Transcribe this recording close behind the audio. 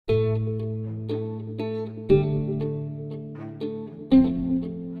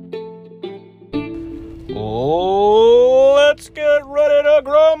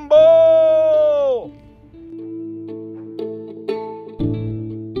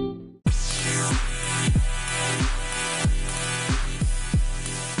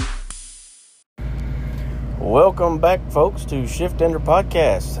welcome back, folks, to Shift Ender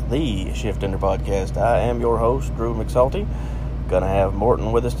Podcast, the Shift Ender Podcast. I am your host, Drew McSalty. Going to have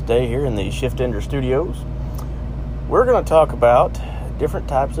Morton with us today here in the Shift Ender Studios. We're going to talk about different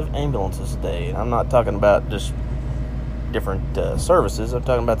types of ambulances today. And I'm not talking about just different services. I'm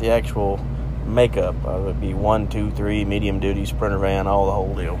talking about the actual makeup. It would be 1, 2, 3, medium duty, Sprinter van, all the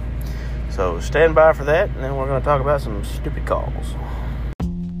whole deal. So stand by for that, and then we're going to talk about some stupid calls.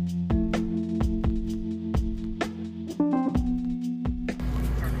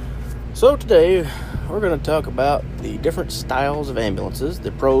 So today, we're going to talk about the different styles of ambulances,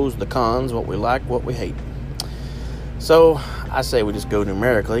 the pros, the cons, what we like, what we hate. So, I say we just go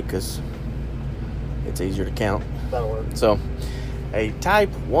numerically because it's easier to count. That'll work. So, a Type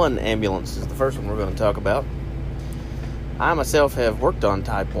 1 ambulance is the first one we're going to talk about. I myself have worked on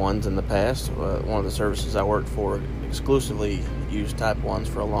Type 1s in the past. One of the services I worked for exclusively used Type 1s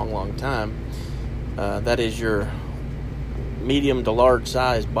for a long, long time. That is your medium to large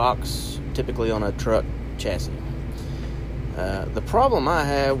size box, typically on a truck chassis. The problem I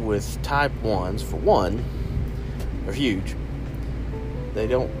have with Type 1s, for one, they're huge. They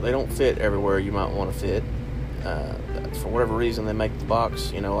don't fit everywhere you might want to fit. For whatever reason, they make the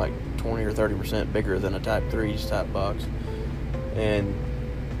box, like 20 or 30% bigger than a Type 3's type box. And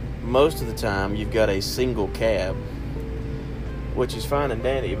most of the time, you've got a single cab, which is fine and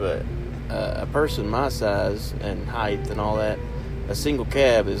dandy, but a person my size and height and all that, a single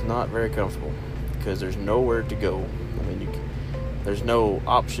cab is not very comfortable because there's nowhere to go. I mean, there's no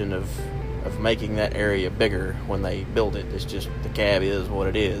option of making that area bigger when they build it. It's just the cab is what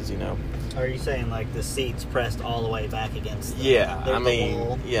it is, Are you saying like the seats pressed all the way back against the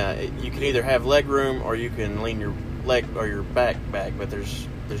wall? Yeah, you can either have leg room or you can lean your leg or your back, but there's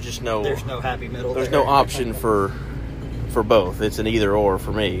just no... There's no happy middle. There's no option for both. It's an either or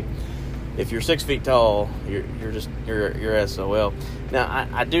for me. If you're 6 feet tall, you're SOL. Now,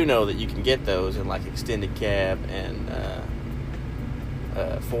 I do know that you can get those in like extended cab and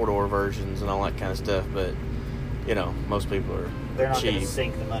 4-door versions and all that kind of stuff, but most people are They're not cheap. going to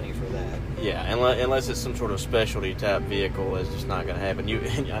sink the money for that. Yeah, unless it's some sort of specialty type vehicle, it's just not going to happen.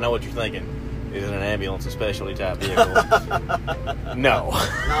 I know what you're thinking. Is it an ambulance a specialty type vehicle? No,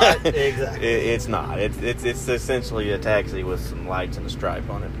 not exactly. It's not. It's essentially a taxi with some lights and a stripe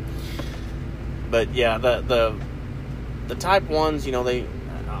on it. But yeah, the Type 1s, the only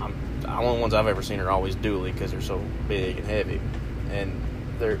ones I've ever seen are always dually because they're so big and heavy, and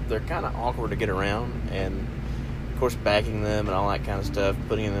they're kind of awkward to get around, and of course backing them and all that kind of stuff,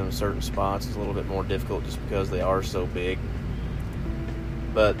 putting them in certain spots is a little bit more difficult just because they are so big.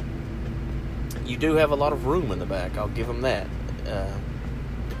 But you do have a lot of room in the back, I'll give them that.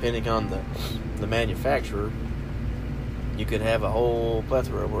 Depending on the manufacturer, you could have a whole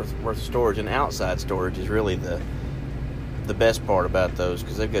plethora worth of storage, and outside storage is really the best part about those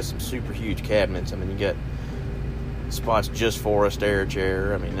because they've got some super huge cabinets. I mean, you got spots just for a stair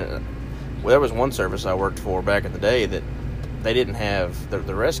chair. I mean, there was one service I worked for back in the day that they didn't have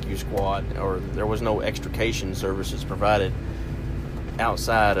the rescue squad, or there was no extrication services provided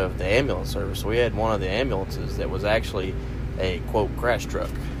outside of the ambulance service. So we had one of the ambulances that was actually a, quote, crash truck.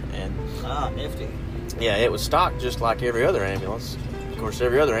 And nifty. Yeah, it was stocked just like every other ambulance. Of course,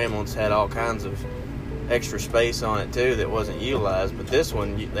 every other ambulance had all kinds of extra space on it, too, that wasn't utilized. But this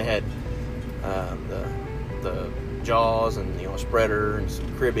one, they had the jaws and, a spreader and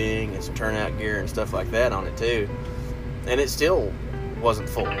some cribbing and some turnout gear and stuff like that on it, too. And it still wasn't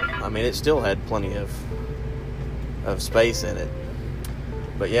full. I mean, it still had plenty of space in it.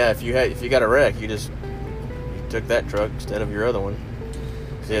 But yeah, if you got a wreck, you took that truck instead of your other one.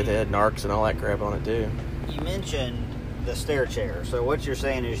 Yeah, they had narcs and all that crap on it too. You mentioned the stair chair. So what you're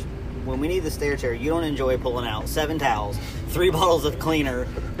saying is, when we need the stair chair, you don't enjoy pulling out 7 towels, 3 bottles of cleaner,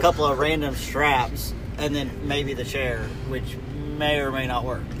 a couple of random straps, and then maybe the chair, which may or may not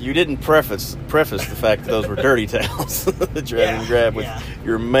work. You didn't preface the fact that those were dirty towels that you're having to grab with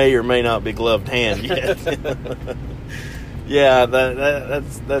your may or may not be gloved hand yet. Yeah,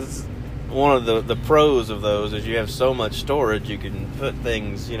 that's one of the pros of those is you have so much storage, you can put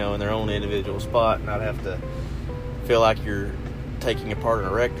things, in their own individual spot and not have to feel like you're taking apart an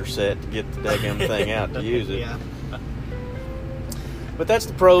erector set to get the daggum thing out to use it. Yeah. But that's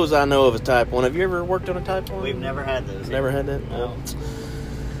the pros I know of a Type 1. Have you ever worked on a Type 1? We've never had those. Never had that? No.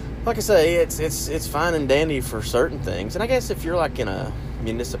 Like I say, it's fine and dandy for certain things. And I guess if you're like in a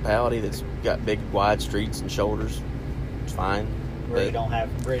municipality that's got big, wide streets and shoulders, it's fine. Where you don't have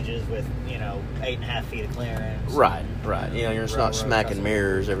bridges with, 8.5 feet of clearance. Right. You're just not smacking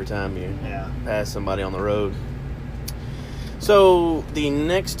mirrors every time you pass somebody on the road. So the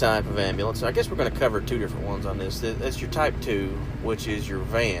next type of ambulance, I guess we're going to cover two different ones on this. That's your Type 2, which is your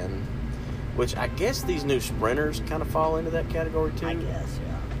van, which I guess these new Sprinters kind of fall into that category too. I guess,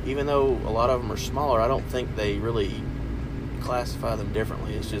 yeah. Even though a lot of them are smaller, I don't think they really classify them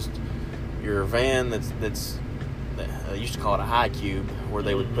differently. It's just your van that's they used to call it a high cube, where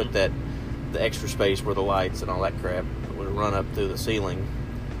they would put the extra space where the lights and all that crap would run up through the ceiling.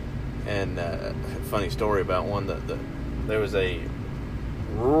 And funny story about one, there was a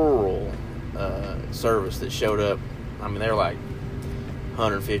rural service that showed up. I mean, they're like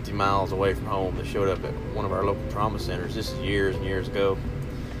 150 miles away from home. That showed up at one of our local trauma centers. This is years and years ago.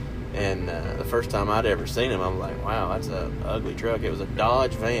 And the first time I'd ever seen them, I'm like, wow, that's an ugly truck. It was a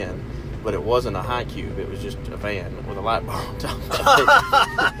Dodge van, but it wasn't a high cube. It was just a van with a light bar on top of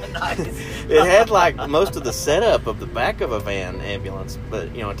it. Nice. It had like most of the setup of the back of a van ambulance, but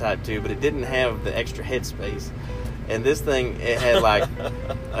a Type 2, but it didn't have the extra headspace. And this thing, it had like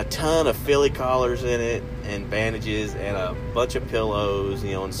a ton of Philly collars in it, and bandages, and a bunch of pillows,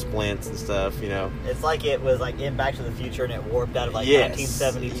 and splints and stuff, It's like it was like in Back to the Future, and it warped out of like Yes.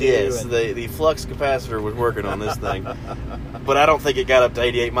 1972. Yes, and the flux capacitor was working on this thing. But I don't think it got up to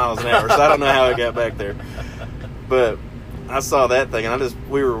 88 miles an hour, so I don't know how it got back there. But I saw that thing, and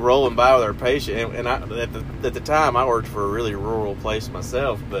we were rolling by with our patient, and at the time, I worked for a really rural place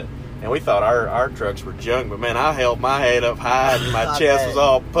myself, and we thought our trucks were junk, but man, I held my head up high and my chest was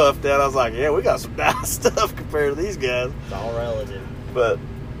all puffed out. I was like, yeah, we got some nice stuff compared to these guys. It's all relative. But,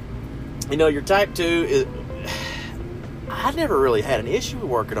 your Type 2 is... I never really had an issue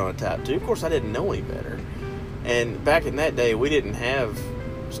working on a Type 2. Of course, I didn't know any better. And back in that day, we didn't have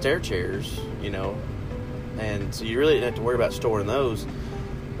stair chairs, and so you really didn't have to worry about storing those.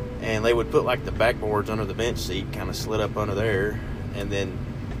 And they would put like the backboards under the bench seat, kind of slid up under there, and then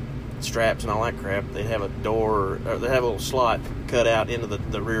straps and all that crap. They'd have a door, or they'd have a little slot cut out into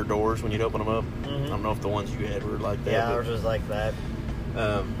the rear doors when you'd open them up. Mm-hmm. I don't know if the ones you had were like that. Yeah, ours was like that.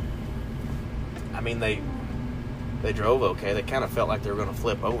 I mean, they drove okay. They kind of felt like they were going to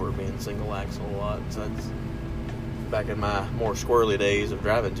flip over being single axle a lot. So that's back in my more squirrely days of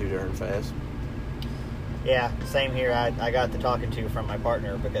driving too darn fast. Yeah, same here. I got the talking to from my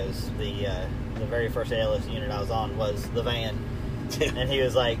partner because the very first ALS unit I was on was the van, and he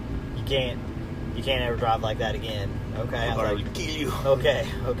was like, "You can't ever drive like that again." Okay, I Or I was would kill you. okay,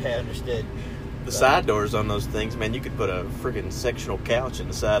 understood. The side doors on those things, man, you could put a freaking sectional couch in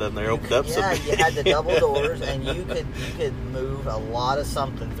the side of them. They opened up. Yeah, so you had the double doors, and you could move a lot of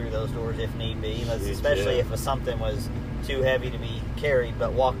something through those doors if need be, especially if something was too heavy to be carried,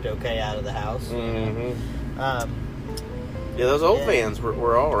 but walked okay out of the house. Mm-hmm. Yeah, those old vans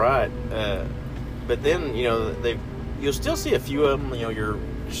were all right, but then you'll still see a few of them. Your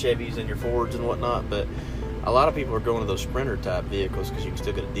Chevys and your Fords and whatnot, but a lot of people are going to those Sprinter type vehicles because you can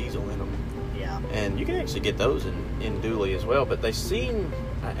still get a diesel in them. Yeah, and you can actually get those in Dooley as well. But they seem,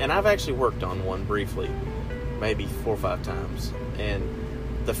 and I've actually worked on one briefly, maybe 4 or 5 times, and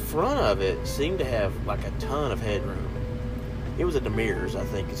the front of it seemed to have like a ton of headroom. It was a Demirs, I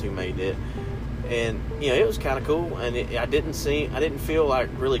think, is who made it. And, it was kind of cool. And I didn't feel like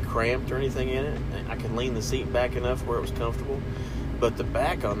really cramped or anything in it. I could lean the seat back enough where it was comfortable. But the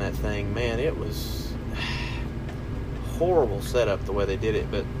back on that thing, man, it was horrible setup the way they did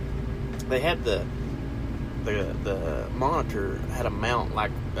it. But they had the monitor had a mount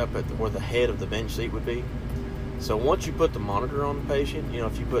like up at where the head of the bench seat would be. So once you put the monitor on the patient,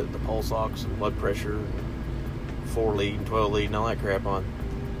 if you put the pulse ox and blood pressure and 4 lead and 12 lead and all that crap on,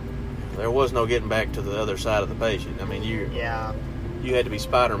 there was no getting back to the other side of the patient. I mean, you had to be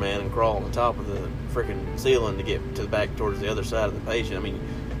Spider-Man and crawl on the top of the freaking ceiling to get to the back towards the other side of the patient. I mean,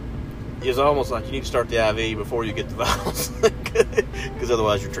 it was almost like you need to start the IV before you get the vials, because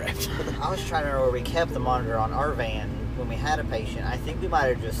otherwise you're trapped. I was trying to remember where we kept the monitor on our van when we had a patient. I think we might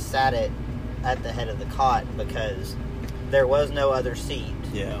have just sat it at the head of the cot because there was no other seat.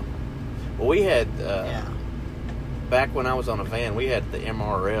 Yeah. Well, we had back when I was on a van, we had the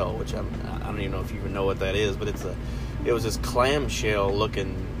MRL, which I don't even know if you even know what that is, but it was this clamshell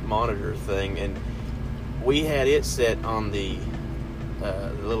looking monitor thing, and we had it set on the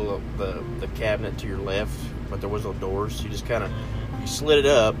cabinet to your left, but there was no doors. You just kind of you slid it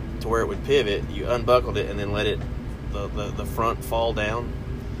up to where it would pivot. You unbuckled it and then let the front fall down,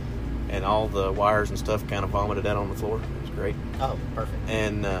 and all the wires and stuff kind of vomited out on the floor. It was great. Oh, perfect.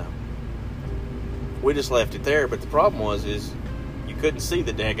 And we just left it there. But the problem is you couldn't see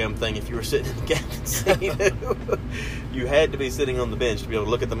the daggum thing if you were sitting in the captain's seat. You had to be sitting on the bench to be able to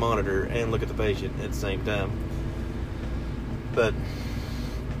look at the monitor and look at the patient at the same time. But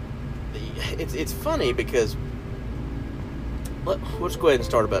it's funny because let's go ahead and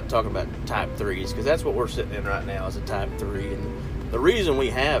start talking about Type 3s, because that's what we're sitting in right now, is a Type 3. And the reason we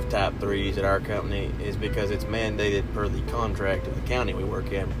have Type 3s at our company is because it's mandated per the contract of the county we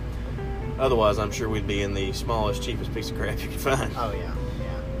work in. Otherwise, I'm sure we'd be in the smallest, cheapest piece of crap you could find. Oh, yeah.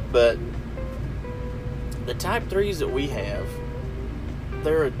 But the Type 3s that we have,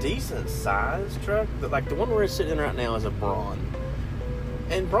 they're a decent size truck. Like the one we're sitting in right now is a Braun.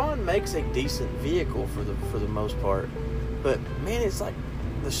 And Braun makes a decent vehicle for the most part. But, man, it's like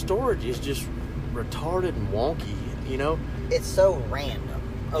the storage is just retarded and wonky, you know? It's so random.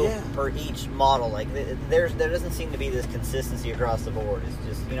 Yeah. For each model, like there doesn't seem to be this consistency across the board. It's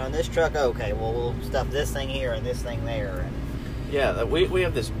just, you know, in this truck, okay, well, we'll stuff this thing here and this thing there. And yeah, we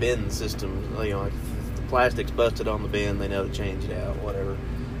have this bin system. You know, if the plastic's busted on the bin, they know to change it out, whatever.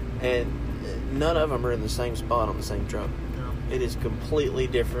 And none of them are in the same spot on the same truck. No. It is completely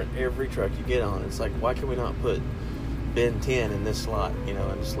different every truck you get on. It's like, why can we not put bin 10 in this slot, you know,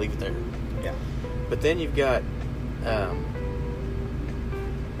 and just leave it there? Yeah. But then you've got, I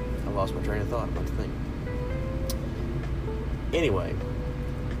lost my train of thought about the thing. Anyway,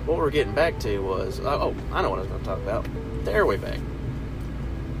 what we're getting back to was, I know what I was going to talk about. The airway bag.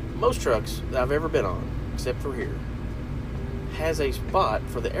 Most trucks that I've ever been on, except for here, has a spot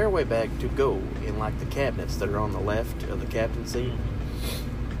for the airway bag to go in, like, the cabinets that are on the left of the captain's seat.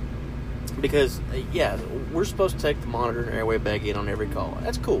 Because, yeah, we're supposed to take the monitor and airway bag in on every call.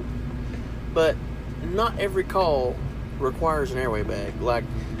 That's cool. But not every call requires an airway bag. Like,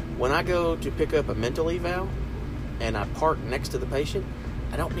 when I go to pick up a mental eval and I park next to the patient,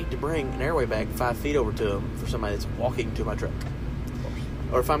 I don't need to bring an airway bag 5 feet over to them for somebody that's walking to my truck.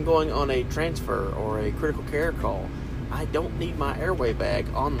 Or if I'm going on a transfer or a critical care call, I don't need my airway bag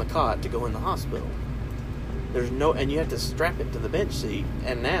on the cot to go in the hospital. And you have to strap it to the bench seat,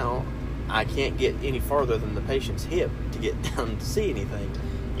 and now I can't get any farther than the patient's hip to get down to see anything.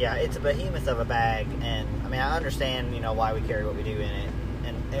 Yeah, it's a behemoth of a bag, and I mean, I understand, you know, why we carry what we do in it,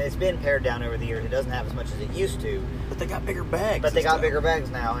 and it's been pared down over the years. It doesn't have as much as it used to. But they got bigger bags. But they got bigger bags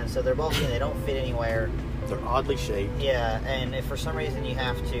now, and so they're bulky and they don't fit anywhere. They're oddly shaped. Yeah, and if for some reason you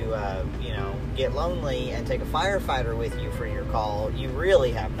have to, you know, get lonely and take a firefighter with you for your call, you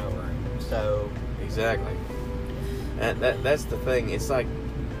really have no room. So exactly, and that's the thing. It's like,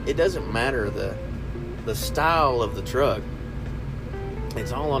 it doesn't matter the style of the truck.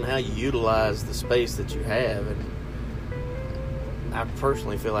 It's all on how you utilize the space that you have, and I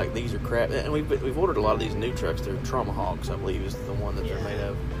personally feel like these are crap. And we've ordered a lot of these new trucks. They're Traumahawks, I believe, is the one that they're made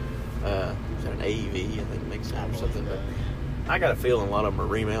of. Is that an AEV? I think makes sense or something. But I got a feeling a lot of them are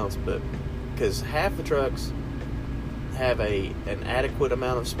remounts, but because half the trucks have an adequate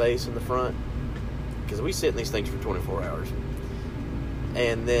amount of space in the front, because we sit in these things for 24 hours,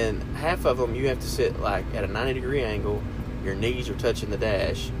 and then half of them you have to sit like at a 90-degree angle. Your knees are touching the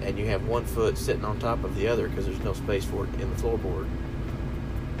dash, and you have one foot sitting on top of the other because there's no space for it in the floorboard.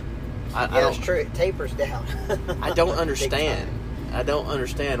 That's true. It tapers down. I don't understand. I don't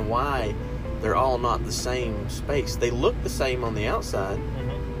understand why they're all not the same space. They look the same on the outside.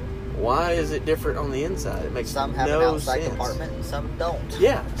 Mm-hmm. Why is it different on the inside? It makes some have no an outside sense. compartment, and some don't.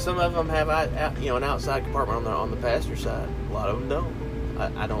 Yeah, some of them have an outside compartment on the passenger side. A lot of them don't.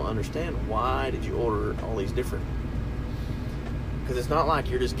 I don't understand. Why did you order all these different? Because it's not like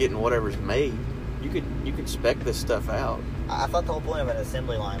you're just getting whatever's made. You could spec this stuff out. I thought the whole point of an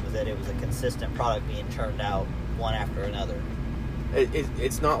assembly line was that it was a consistent product being churned out one after another.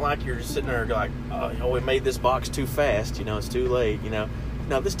 It's not like you're just sitting there like, oh, we made this box too fast. You know, it's too late. You know,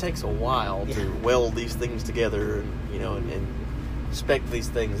 no, this takes a while to weld these things together, and you know, and spec these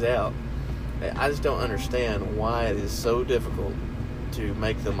things out. I just don't understand why it is so difficult to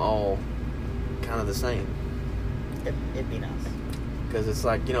make them all kind of the same. It'd be nice. Because it's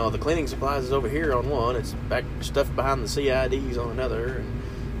like, you know, the cleaning supplies is over here on one, it's back stuffed behind the CIDs on another, and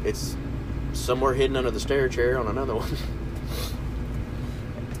it's somewhere hidden under the stair chair on another one.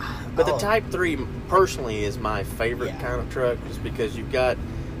 But the Type 3 personally is my favorite kind of truck, just because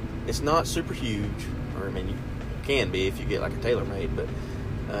it's not super huge, or I mean, you can be if you get like a tailor-made, but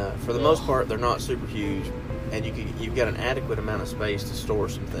for the most part, they're not super huge, and you've got an adequate amount of space to store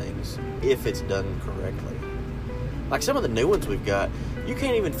some things if it's done correctly. Like some of the new ones we've got, you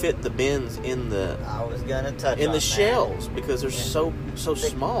can't even fit the bins in the. I was gonna touch in on the that. shelves because they're so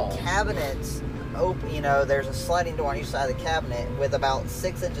small. Cabinets, you know, there's a sliding door on each side of the cabinet with about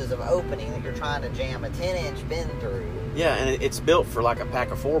 6 inches of opening that you're trying to jam a 10-inch bin through. Yeah, and it's built for like a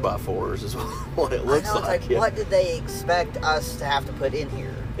pack of 4x4s is what it looks I know, like. It's like, what did they expect us to have to put in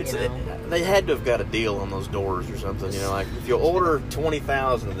here? They had to have got a deal on those doors or something. You know, like if you order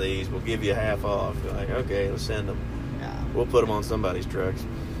 20,000 of these, we'll give you half off. You're like, okay, let's send them. Yeah. We'll put them on somebody's trucks.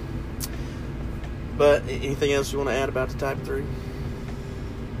 But anything else you want to add about the Type 3?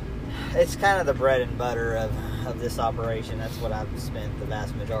 It's kind of the bread and butter of this operation. That's what I've spent the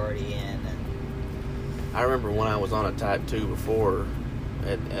vast majority in. And I remember when I was on a Type 2 before,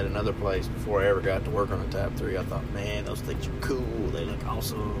 at another place, before I ever got to work on a Type 3, I thought, man, those things are cool. They look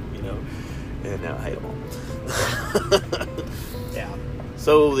awesome, you know. And now I hate them all. yeah.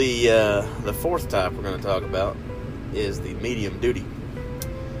 So the fourth type we're going to talk about is the medium duty.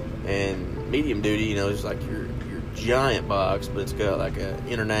 And medium duty, you know, is like your giant box, but it's got like a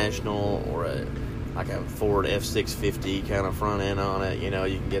International or like a Ford F650 kind of front end on it. You know,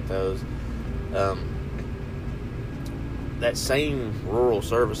 you can get those. That same rural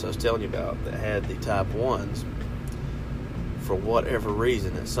service I was telling you about that had the Type 1s, for whatever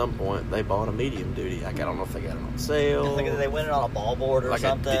reason, at some point, they bought a medium duty. Like, I don't know if they got it on sale. I think they went it on a ball board or like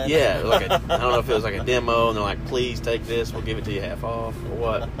something. I don't know if it was like a demo, and they're like, please take this, we'll give it to you half off, or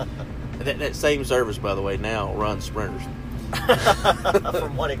what. That same service, by the way, now runs Sprinters.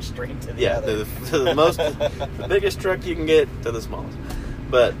 From one extreme to the other. The biggest truck you can get to the smallest.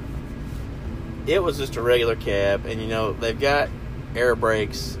 But it was just a regular cab, and you know, they've got air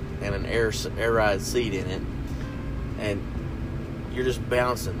brakes and an air ride seat in it, and you're just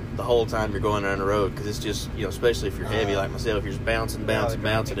bouncing the whole time you're going down the road, because it's just, you know, especially if you're heavy like myself, you're just bouncing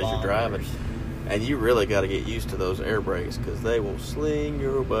as you're driving. And you really got to get used to those air brakes, because they will sling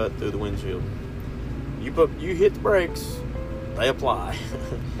your butt through the windshield. You hit the brakes, they apply.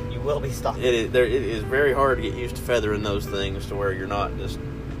 You will be stopped. It is very hard to get used to feathering those things to where you're not just,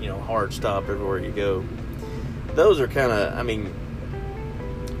 you know, hard stop everywhere you go. Those are kind of, I mean,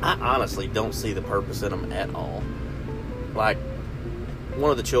 I honestly don't see the purpose in them at all. Like, one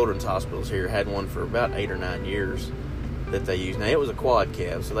of the children's hospitals here had one for about 8 or 9 years that they used. Now, it was a quad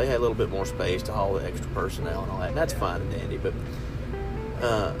cab, so they had a little bit more space to haul the extra personnel and all that, and that's fine and dandy, but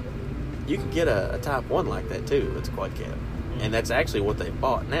you can get a Type 1 like that, too. It's a quad cab. And that's actually what they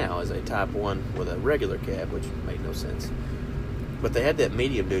bought now, is a Type 1 with a regular cab, which made no sense. But they had that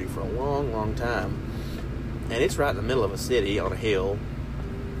medium duty for a long, long time, and it's right in the middle of a city on a hill,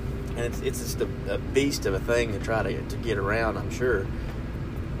 and it's just a beast of a thing to try to get around, I'm sure.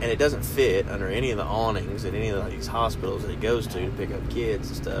 And it doesn't fit under any of the awnings at any of these hospitals that it goes to pick up kids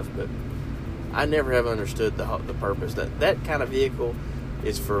and stuff. But I never have understood the purpose. That kind of vehicle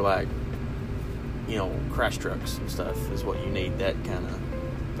is for, like, you know, crash trucks and stuff is what you need that kind of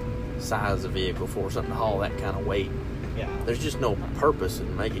size of vehicle for, something to haul that kind of weight. Yeah. There's just no purpose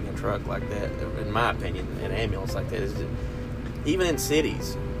in making a truck like that, in my opinion, an ambulance like that. Even in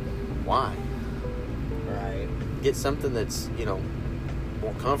cities, why? Right. Get something that's, you know,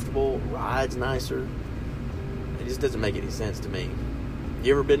 more comfortable, rides nicer. It just doesn't make any sense to me.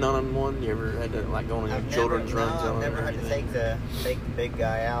 You ever been on one? You ever had to, like, go on any children's runs? No, I've never had to take the big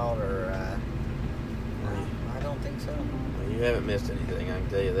guy out, or I don't think so. Well, you haven't missed anything, I can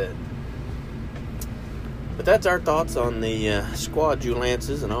tell you that. But that's our thoughts on the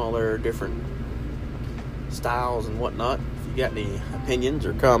Squadulances and all their different styles and whatnot. If you got any opinions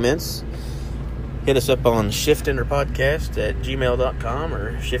or comments, hit us up on shiftenderpodcast at gmail.com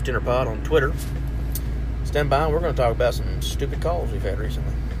or shiftenderpod on Twitter. Stand by, and we're going to talk about some stupid calls we've had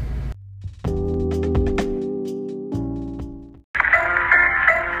recently. Let's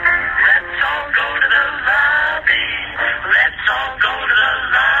all go to the lobby. Let's all go to the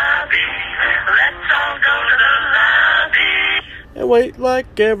lobby. Let's all go to the lobby. And wait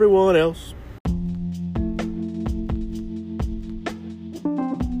like everyone else.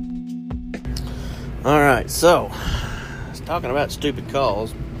 Alright, so, talking about stupid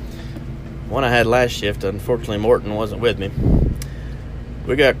calls. One I had last shift, unfortunately Morton wasn't with me.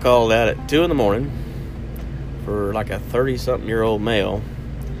 We got called out at 2 in the morning for like a 30-something-year-old male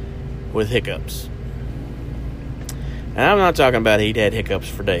with hiccups. And I'm not talking about he'd had hiccups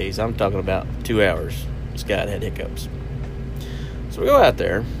for days. I'm talking about 2 hours. This guy had hiccups. So we go out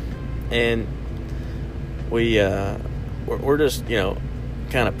there, and we're just, you know,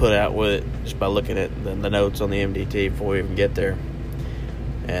 kind of put out with it just by looking at the notes on the MDT before we even get there.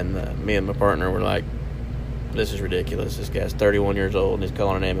 And me and my partner were like, this is ridiculous. This guy's 31 years old and he's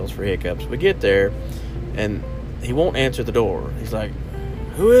calling an ambulance for hiccups. We get there and he won't answer the door. He's like,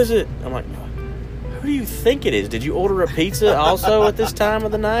 who is it? I'm like, who do you think it is? Did you order a pizza also at this time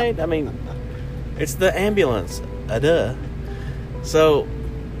of the night? I mean, it's the ambulance. Duh. So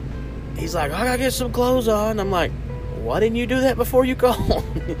he's like, I gotta get some clothes on. I'm like, why didn't you do that before you called?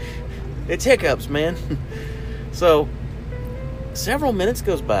 It's hiccups, man. So several minutes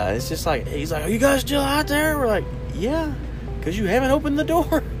goes by. It's just like, he's like, are you guys still out there? We're like, yeah, because you haven't opened the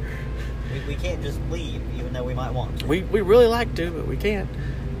door. We can't just leave, even though we might want to. We really like to, but we can't.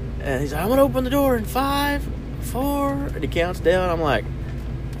 And he's like, I'm going to open the door in 5, 4, and he counts down. I'm like,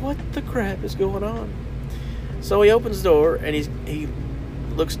 what the crap is going on? So he opens the door, and he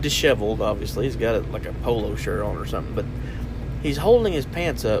looks disheveled, obviously. He's got like a polo shirt on or something, but he's holding his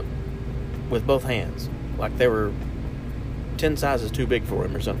pants up with both hands, like they were 10 sizes too big for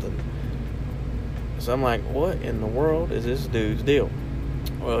him or something. So I'm like, what in the world is this dude's deal?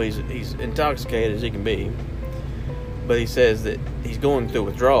 Well, he's intoxicated as he can be, but he says that he's going through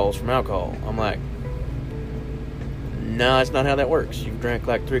withdrawals from alcohol. I'm like, no, that's not how that works. You've drank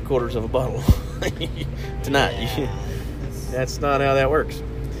like 3/4 of a bottle tonight. Yeah, That's not how that works.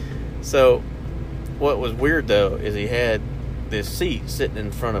 So what was weird, though, is he had this seat sitting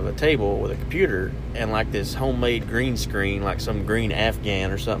in front of a table with a computer and like this homemade green screen, like some green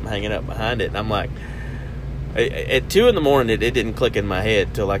Afghan or something hanging up behind it. And I'm like, at 2 in the morning, it didn't click in my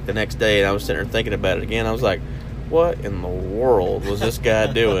head till like the next day, and I was sitting there thinking about it again. I was like, what in the world was this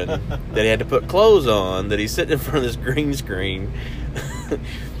guy doing that he had to put clothes on, that he's sitting in front of this green screen?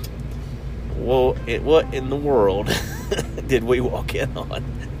 Well, what in the world did we walk in on?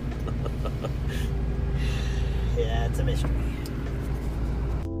 Yeah, it's a mystery.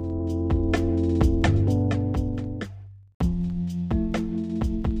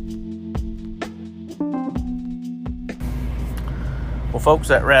 Well, folks,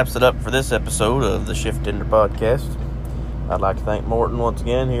 that wraps it up for this episode of the Shift Ender Podcast. I'd like to thank Morton once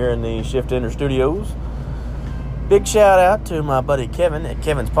again here in the Shift Ender Studios. Big shout out to my buddy Kevin at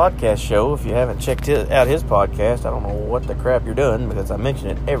Kevin's Podcast Show. If you haven't checked out his podcast, I don't know what the crap you're doing, because I mention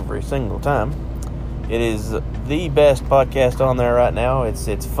it every single time. It is the best podcast on there right now.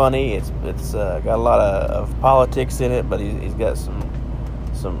 It's funny. It's got a lot of politics in it, but he's got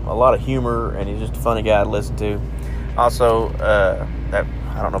a lot of humor, and he's just a funny guy to listen to. Also, that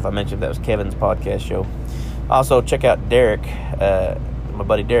I don't know if I mentioned that was Kevin's Podcast Show. Also, check out Derek, my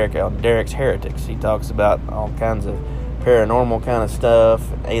buddy Derek, on Derek's Heretics. He talks about all kinds of paranormal kind of stuff,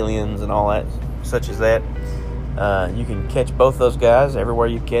 aliens and all that, such as that. You can catch both those guys everywhere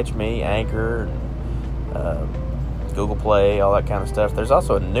you catch me, Anchor, Google Play, all that kind of stuff. There's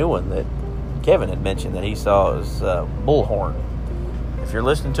also a new one that Kevin had mentioned that he saw. Is Bullhorn. If you're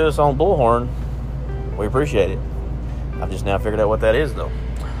listening to us on Bullhorn, we appreciate it. I've just now figured out what that is, though.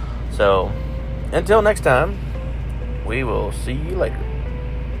 So, until next time, we will see you later.